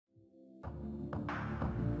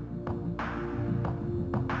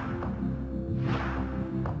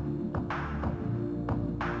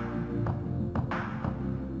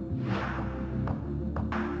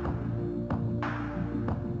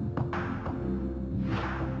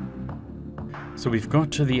So we've got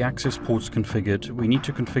the access ports configured. We need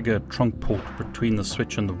to configure a trunk port between the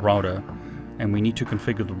switch and the router, and we need to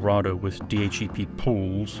configure the router with DHCP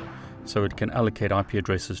pools so it can allocate IP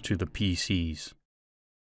addresses to the PCs.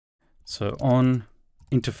 So on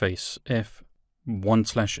interface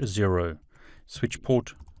F1/0, switch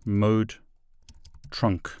port mode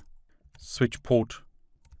trunk, switch port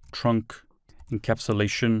trunk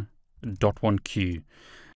encapsulation .1Q.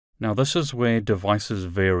 Now this is where devices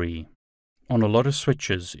vary. On a lot of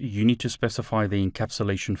switches, you need to specify the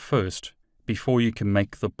encapsulation first before you can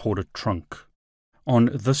make the port a trunk. On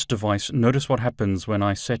this device, notice what happens when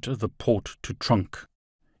I set the port to trunk.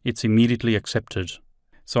 It's immediately accepted.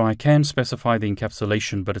 So I can specify the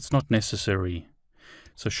encapsulation, but it's not necessary.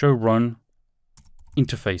 So show run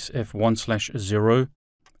interface F1/0.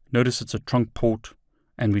 Notice it's a trunk port,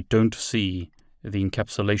 and we don't see the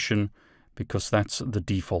encapsulation because that's the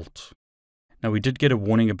default. Now we did get a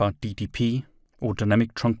warning about DTP, or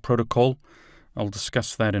Dynamic Trunk Protocol. I'll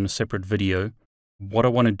discuss that in a separate video. What I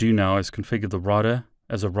want to do now is configure the router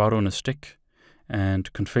as a router on a stick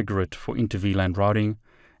and configure it for inter-VLAN routing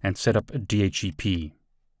and set up a DHCP.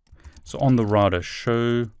 So on the router,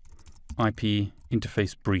 show IP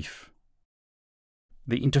interface brief.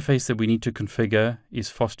 The interface that we need to configure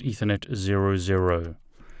is Fast Ethernet 00.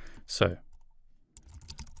 So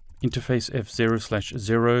interface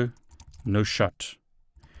F0/0, no shut.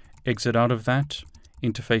 Exit out of that,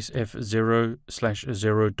 interface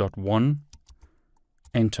F0/0.1,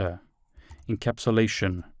 enter.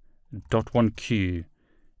 Encapsulation .1Q.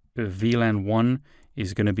 VLAN 1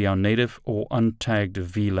 is going to be our native or untagged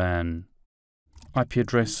VLAN. IP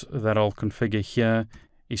address that I'll configure here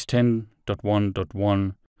is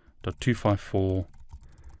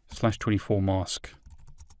 10.1.1.254/24 mask.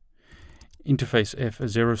 Interface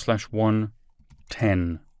F0/1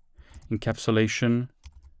 10. Encapsulation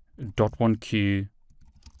 .1Q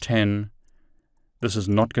 10. This is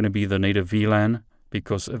not going to be the native VLAN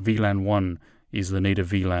because VLAN 1 is the native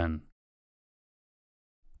VLAN.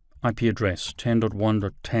 IP address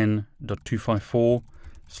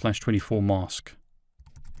 10.1.10.254/24 mask.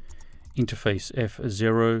 Interface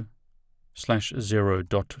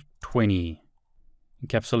F0/0.20.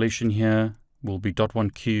 Encapsulation here will be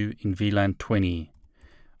 .1Q in VLAN 20.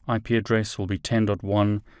 IP address will be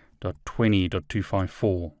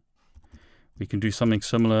 10.1.20.254. We can do something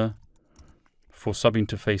similar for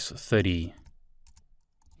subinterface 30.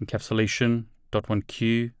 Encapsulation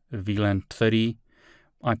 .1Q VLAN 30.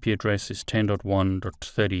 IP address is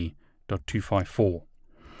 10.1.30.254.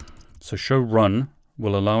 So show run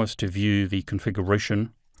will allow us to view the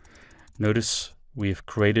configuration. Notice we have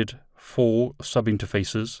created 4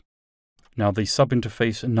 subinterfaces. Now the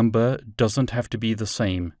subinterface number doesn't have to be the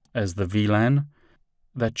same as the VLAN.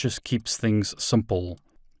 That just keeps things simple.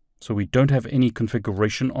 So we don't have any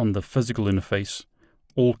configuration on the physical interface.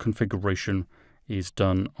 All configuration is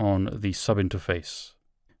done on the subinterface.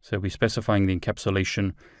 So we're specifying the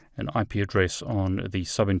encapsulation and IP address on the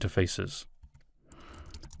subinterfaces.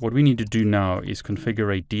 What we need to do now is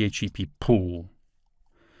configure a DHCP pool.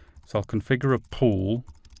 So I'll configure a pool,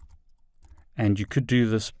 and you could do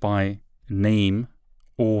this by name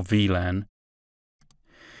or VLAN.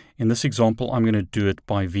 In this example, I'm going to do it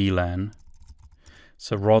by VLAN.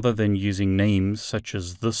 So rather than using names such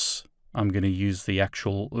as this, I'm going to use the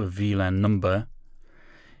actual VLAN number.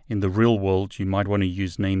 In the real world, you might want to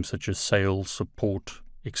use names such as sales, support,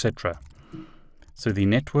 etc. So the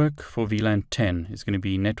network for VLAN 10 is going to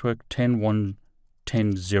be network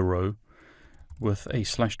 10.1.10.0 with a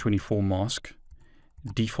 /24 mask.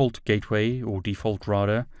 Default gateway or default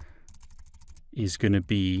router is going to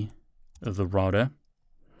be the router.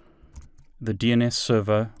 The DNS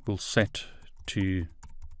server will set to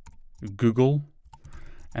Google,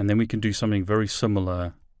 and then we can do something very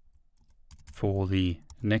similar for the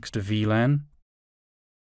next VLAN.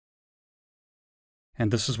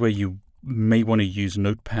 And this is where you may want to use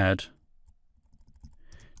Notepad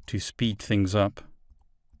to speed things up.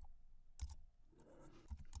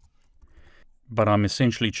 But I'm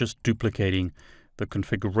essentially just duplicating the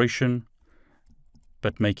configuration,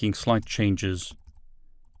 but making slight changes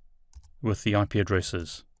with the IP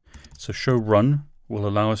addresses. So show run will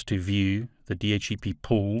allow us to view the DHCP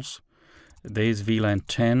pools. There's VLAN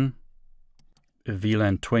 10,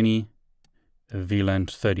 VLAN 20, VLAN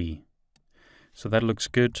 30. So that looks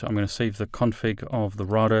good. I'm going to save the config of the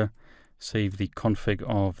router, save the config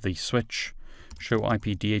of the switch, show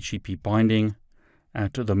IP DHCP binding.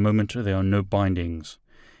 At the moment, there are no bindings.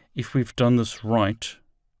 If we've done this right,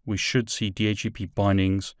 we should see DHCP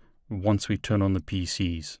bindings once we turn on the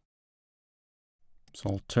PCs. So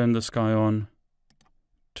I'll turn this guy on,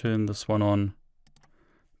 turn this one on,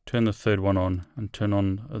 turn the third one on and turn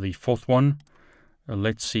on the fourth one.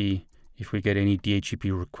 Let's see if we get any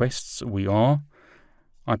DHCP requests. We are.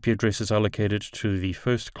 IP address is allocated to the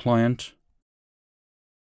first client.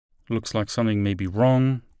 Looks like something may be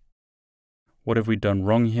wrong. What have we done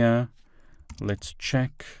wrong here? Let's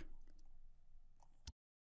check.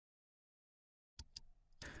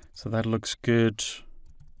 So that looks good.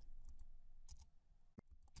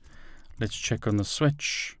 Let's check on the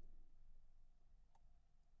switch.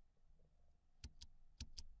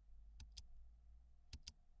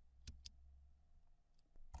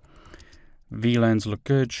 VLANs look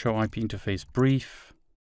good. Show IP interface brief.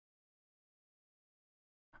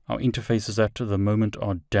 Our interfaces at the moment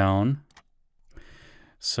are down.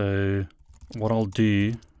 So what I'll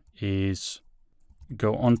do is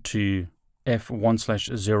go on to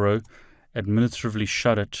F1/0, administratively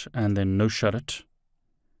shut it, and then no shut it.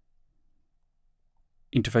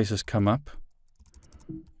 Interfaces come up.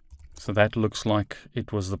 So that looks like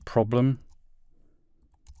it was the problem.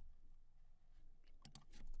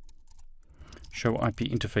 Show IP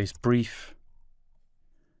interface brief.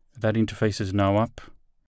 That interface is now up.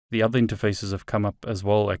 The other interfaces have come up as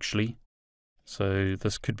well, actually. So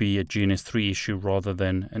this could be a GNS3 issue rather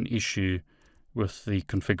than an issue with the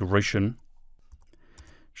configuration.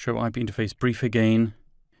 Show IP interface brief again.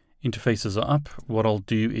 Interfaces are up. What I'll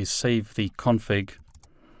do is save the config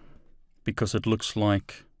because it looks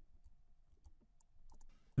like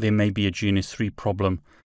there may be a GNS3 problem.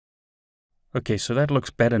 Okay, so that looks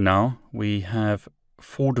better now. We have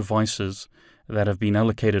 4 devices that have been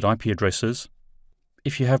allocated IP addresses.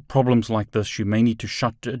 If you have problems like this, you may need to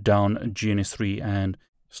shut down GNS3 and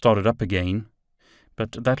start it up again.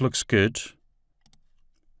 But that looks good.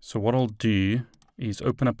 So what I'll do is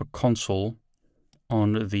open up a console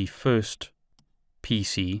on the first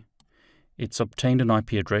PC. It's obtained an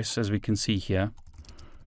IP address, as we can see here.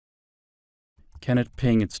 Can it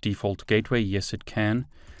ping its default gateway? Yes, it can.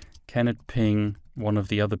 Can it ping one of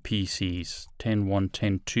the other PCs? 10.1,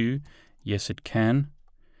 10.2? Yes, it can.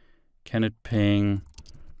 Can it ping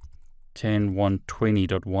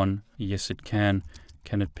 10.1.20.1? Yes, it can.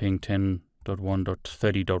 Can it ping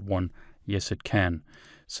 10.1.30.1? Yes, it can.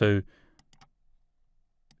 So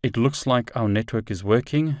it looks like our network is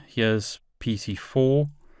working. Here's PC4.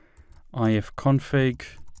 ifconfig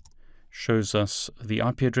shows us the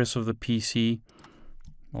IP address of the PC.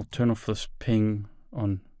 I'll turn off this ping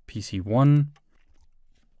on PC1.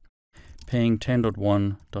 Ping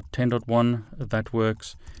 10.1.10.1, that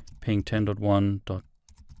works. Ping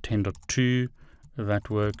 10.1.10.2, that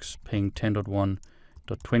works. Ping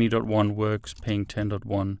 10.1.20.1 works. Ping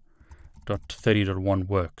 10.1.30.1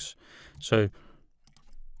 works. So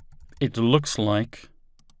it looks like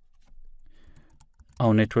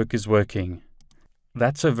our network is working.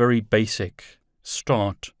 That's a very basic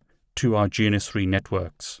start to our GNS3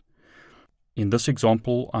 networks. In this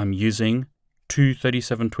example, I'm using 2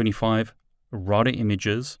 3725 router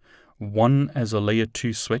images, one as a layer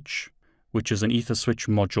 2 switch, which is an Ether switch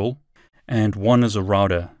module, and one as a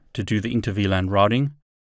router to do the inter-VLAN routing.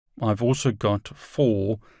 I've also got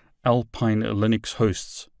 4 Alpine Linux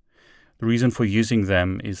hosts. The reason for using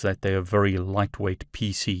them is that they are very lightweight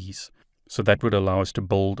PCs. So that would allow us to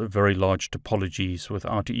build very large topologies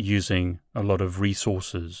without using a lot of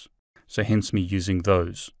resources. So hence me using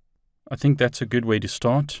those. I think that's a good way to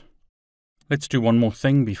start. Let's do one more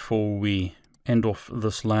thing before we end off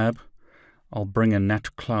this lab. I'll bring a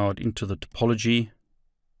NAT cloud into the topology.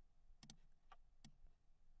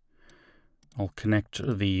 I'll connect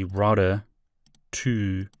the router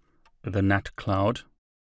to the NAT cloud.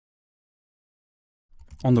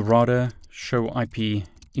 On the router, show IP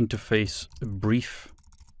interface brief.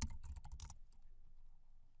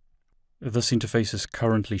 This interface is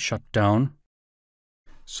currently shut down.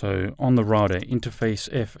 So on the router, interface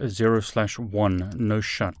F0/1, no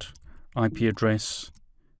shut, IP address.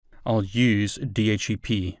 I'll use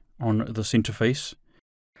DHCP on this interface.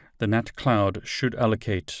 The NAT cloud should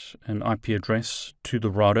allocate an IP address to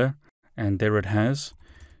the router, and there it has.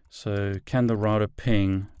 So can the router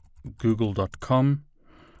ping google.com?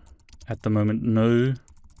 At the moment, no.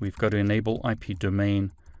 We've got to enable IP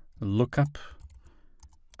domain lookup.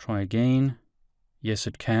 Try again. Yes,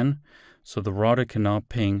 it can. So the router can now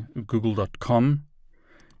ping google.com.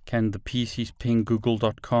 Can the PCs ping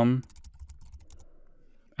google.com?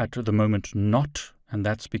 At the moment, not. And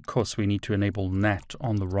that's because we need to enable NAT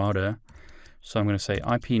on the router. So I'm going to say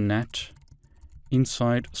IP NAT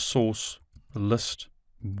inside source list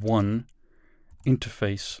 1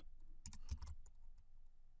 interface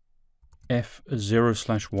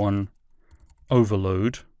F0/1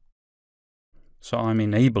 overload. So I'm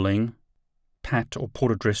enabling PAT or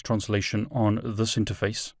port address translation on this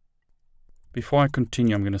interface. Before I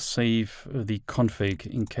continue, I'm going to save the config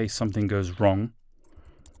in case something goes wrong.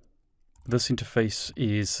 This interface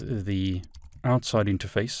is the outside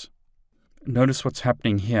interface. Notice what's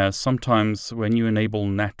happening here. Sometimes when you enable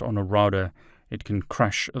NAT on a router, it can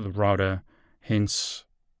crash the router, hence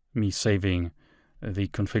me saving the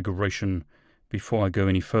configuration before I go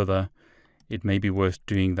any further. It may be worth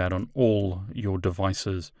doing that on all your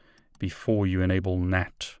devices before you enable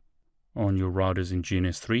NAT on your routers in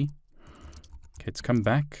GNS3. Okay, let's come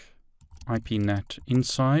back. IP NAT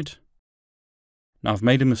inside. Now I've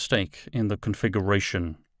made a mistake in the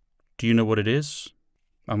configuration. Do you know what it is?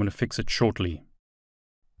 I'm going to fix it shortly.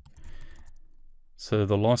 So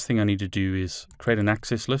the last thing I need to do is create an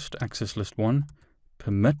access list 1,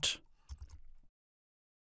 permit,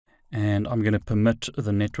 and I'm going to permit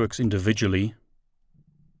the networks individually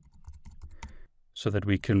so that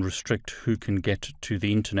we can restrict who can get to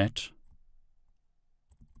the internet.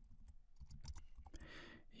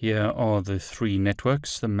 Here are the 3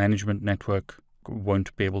 networks. The management network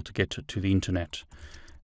won't be able to get to the internet,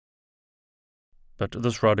 but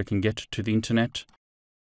this router can get to the internet.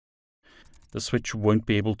 The switch won't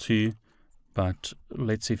be able to, but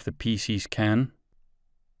let's see if the PCs can.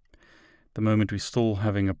 At the moment we're still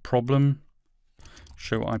having a problem.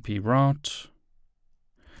 Show IP route,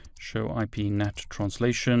 show IP NAT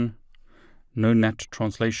translation, no NAT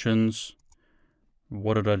translations.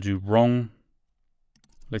 What did I do wrong?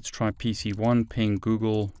 Let's try PC1 ping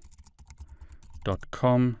google.com,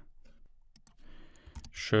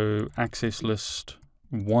 show access list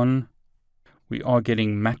 1. We are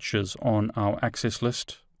getting matches on our access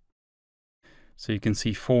list. So you can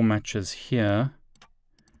see 4 matches here.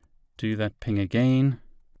 Do that ping again.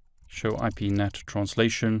 Show IP NAT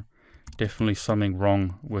translation. Definitely something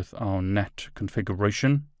wrong with our NAT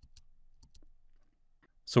configuration.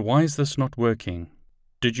 So why is this not working?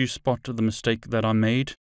 Did you spot the mistake that I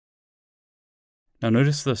made? Now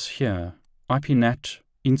notice this here. IP NAT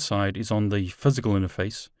inside is on the physical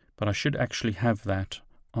interface, but I should actually have that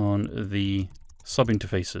on the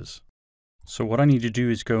sub-interfaces. So what I need to do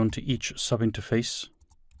is go onto each sub-interface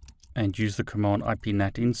and use the command IP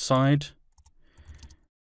NAT inside,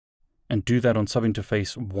 and do that on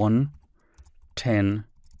sub-interface 1, 10,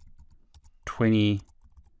 20,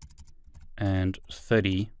 and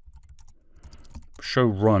 30. Show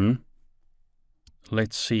run.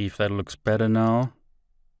 Let's see if that looks better now.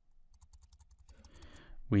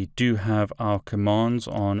 We do have our commands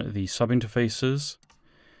on the sub-interfaces.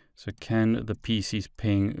 So can the PCs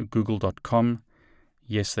ping google.com?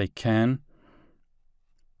 Yes, they can.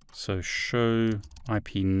 So show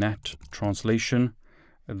IP NAT translation.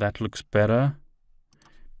 That looks better.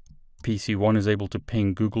 PC1 is able to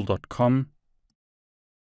ping google.com.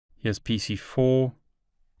 Here's PC4.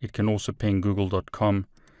 It can also ping google.com.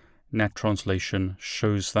 NAT translation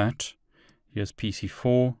shows that. Here's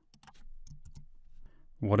PC4.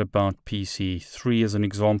 What about PC3 as an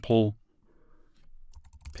example?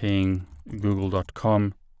 Ping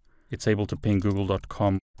google.com. It's able to ping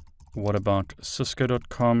google.com. What about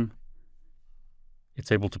cisco.com?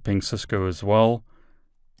 It's able to ping Cisco as well.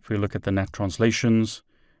 If we look at the NAT translations,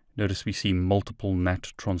 notice we see multiple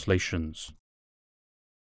NAT translations.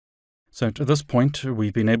 So at this point,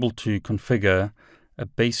 we've been able to configure a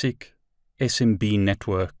basic SMB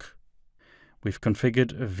network. We've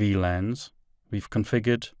configured VLANs. We've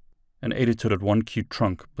configured an 82.1q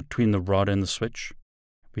trunk between the router and the switch.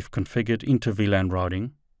 We've configured inter-VLAN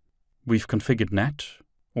routing. We've configured NAT,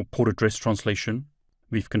 or port address translation.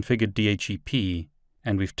 We've configured DHCP,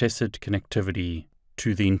 and we've tested connectivity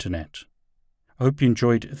to the internet. I hope you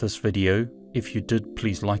enjoyed this video. If you did,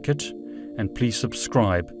 please like it, and please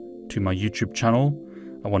subscribe to my YouTube channel.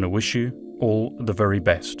 I want to wish you all the very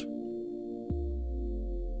best.